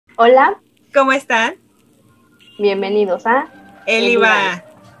Hola, ¿Cómo están? bienvenidos a Eliva.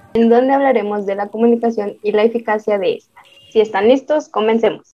 en donde hablaremos de la comunicación y la eficacia de esta. Si están listos,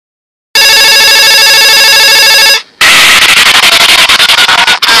 comencemos.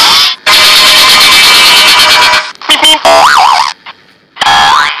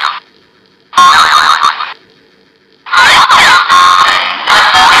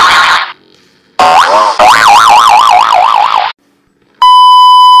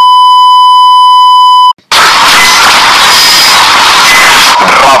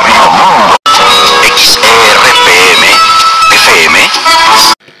 XRPM, FM.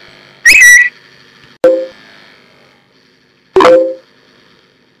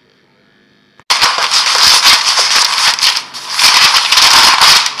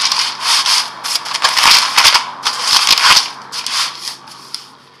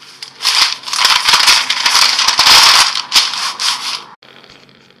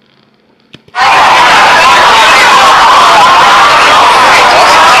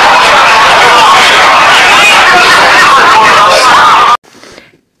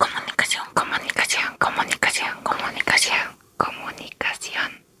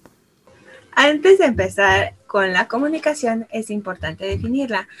 Comunicación. Antes de empezar con la comunicación, es importante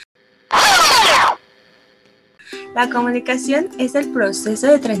definirla. La comunicación es el proceso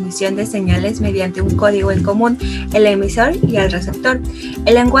de transmisión de señales mediante un código en común, el emisor y el receptor.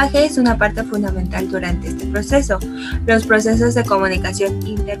 El lenguaje es una parte fundamental durante este proceso. Los procesos de comunicación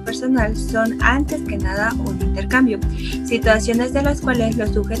interpersonal son antes que nada un intercambio, situaciones de las cuales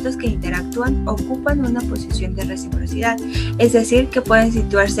los sujetos que interactúan ocupan una posición de reciprocidad, es decir, que pueden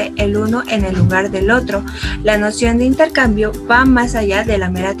situarse el uno en el lugar del otro. La noción de intercambio va más allá de la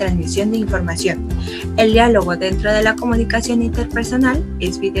mera transmisión de información. El diálogo dentro de la comunicación interpersonal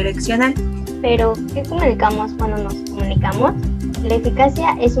es bidireccional. Pero, ¿qué comunicamos cuando nos comunicamos? La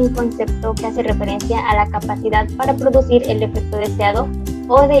eficacia es un concepto que hace referencia a la capacidad para producir el efecto deseado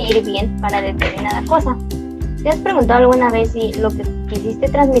o de ir bien para determinada cosa. ¿Te has preguntado alguna vez si lo que quisiste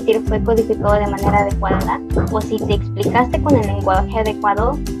transmitir fue codificado de manera adecuada o si te explicaste con el lenguaje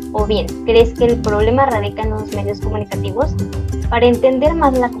adecuado? O bien, ¿crees que el problema radica en los medios comunicativos? Para entender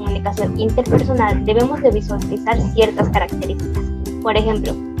más la comunicación interpersonal debemos de visualizar ciertas características. Por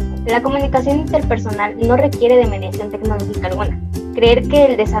ejemplo, la comunicación interpersonal no requiere de mediación tecnológica alguna. Creer que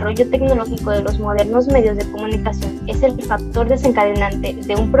el desarrollo tecnológico de los modernos medios de comunicación es el factor desencadenante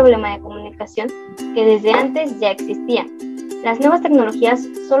de un problema de comunicación que desde antes ya existía. Las nuevas tecnologías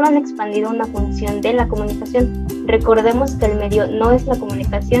solo han expandido una función de la comunicación. Recordemos que el medio no es la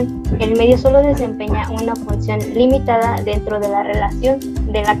comunicación, el medio solo desempeña una función limitada dentro de la relación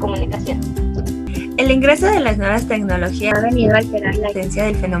de la comunicación. El ingreso de las nuevas tecnologías ha venido a alterar la esencia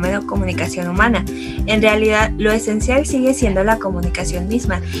del fenómeno comunicación humana. En realidad, lo esencial sigue siendo la comunicación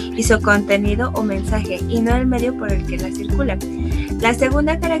misma y su contenido o mensaje, y no el medio por el que la circula. La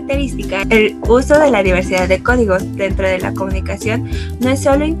segunda característica, el uso de la diversidad de códigos dentro de la comunicación. No es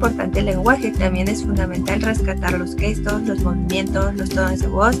solo importante el lenguaje, también es fundamental rescatar los gestos, los movimientos, los tonos de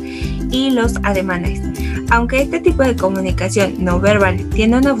voz y los ademanes. Aunque este tipo de comunicación no verbal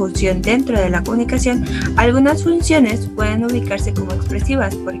tiene una función dentro de la comunicación, algunas funciones pueden ubicarse como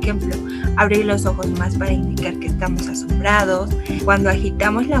expresivas. Por ejemplo, abrir los ojos más para indicar que estamos asombrados, cuando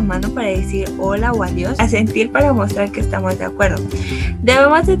agitamos la mano para decir hola o adiós, asentir para mostrar que estamos de acuerdo.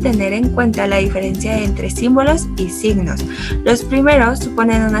 Debemos de tener en cuenta la diferencia entre símbolos y signos. Los primeros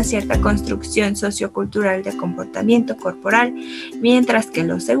suponen una cierta construcción sociocultural de comportamiento corporal, mientras que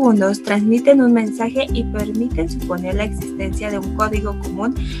los segundos transmiten un mensaje y permiten suponer la existencia de un código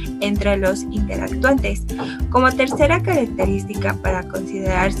común entre los interactuantes. Como tercera característica para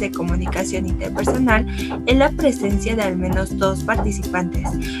considerarse comunicación interpersonal es la presencia de al menos dos participantes.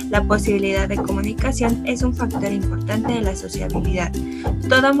 La posibilidad de comunicación es un factor importante de la sociabilidad.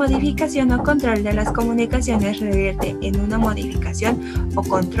 Toda modificación o control de las comunicaciones revierte en una modificación o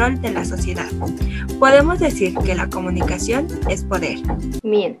control de la sociedad. Podemos decir que la comunicación es poder.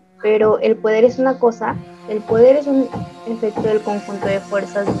 Bien, pero el poder es una cosa, el poder es un efecto del conjunto de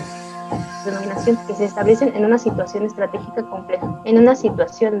fuerzas de dominación que se establecen en una situación estratégica compleja, en una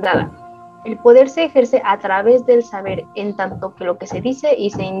situación dada. El poder se ejerce a través del saber, en tanto que lo que se dice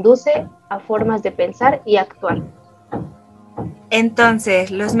y se induce a formas de pensar y actuar.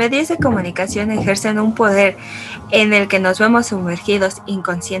 Entonces, los medios de comunicación ejercen un poder en el que nos vemos sumergidos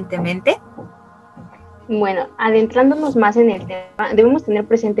inconscientemente. Bueno, adentrándonos más en el tema, debemos tener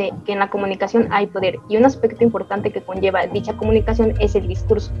presente que en la comunicación hay poder y un aspecto importante que conlleva dicha comunicación es el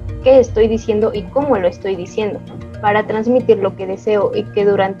discurso, qué estoy diciendo y cómo lo estoy diciendo, para transmitir lo que deseo y que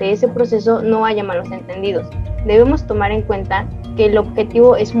durante ese proceso no haya malos entendidos. Debemos tomar en cuenta que el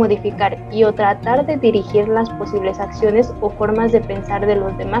objetivo es modificar y o tratar de dirigir las posibles acciones o formas de pensar de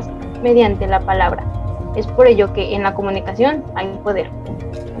los demás mediante la palabra. Es por ello que en la comunicación hay poder.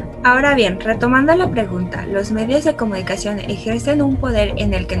 Ahora bien, retomando la pregunta, ¿los medios de comunicación ejercen un poder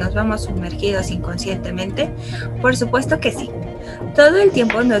en el que nos vemos sumergidos inconscientemente? Por supuesto que sí. Todo el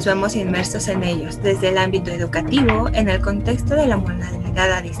tiempo nos vemos inmersos en ellos, desde el ámbito educativo, en el contexto de la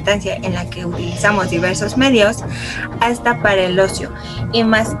modalidad a distancia en la que utilizamos diversos medios, hasta para el ocio. Y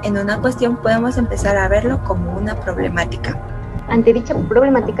más, en una cuestión podemos empezar a verlo como una problemática. Ante dicha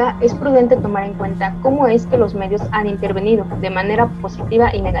problemática, es prudente tomar en cuenta cómo es que los medios han intervenido de manera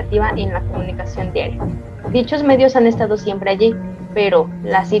positiva y negativa en la comunicación diaria. Dichos medios han estado siempre allí, pero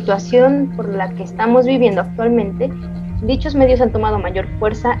la situación por la que estamos viviendo actualmente, dichos medios han tomado mayor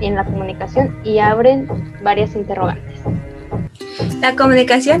fuerza en la comunicación y abren varias interrogantes. La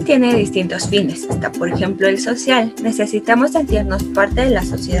comunicación tiene distintos fines, está por ejemplo el social. Necesitamos sentirnos parte de la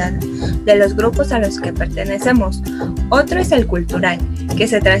sociedad, de los grupos a los que pertenecemos. Otro es el cultural, que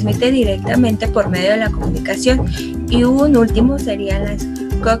se transmite directamente por medio de la comunicación. Y un último serían las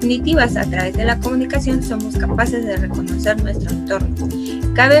cognitivas. A través de la comunicación somos capaces de reconocer nuestro entorno.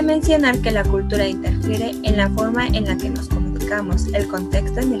 Cabe mencionar que la cultura interfiere en la forma en la que nos comunicamos, el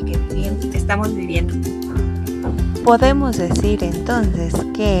contexto en el que estamos viviendo. Podemos decir entonces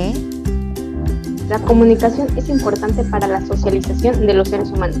que la comunicación es importante para la socialización de los seres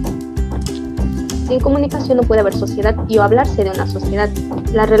humanos. Sin comunicación no puede haber sociedad y o hablarse de una sociedad.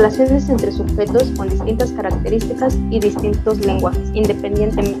 Las relaciones entre sujetos con distintas características y distintos lenguajes,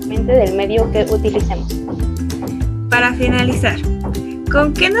 independientemente del medio que utilicemos. Para finalizar,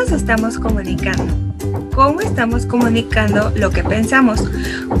 ¿con qué nos estamos comunicando? ¿Cómo estamos comunicando lo que pensamos?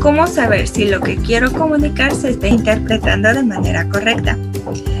 ¿Cómo saber si lo que quiero comunicar se está interpretando de manera correcta?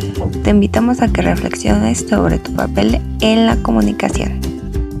 te invitamos a que reflexiones sobre tu papel en la comunicación.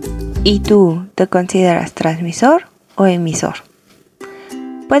 ¿Y tú te consideras transmisor o emisor?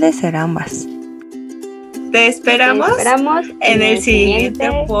 Puede ser ambas. Te esperamos en el siguiente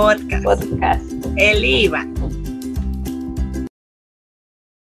podcast. El IVA.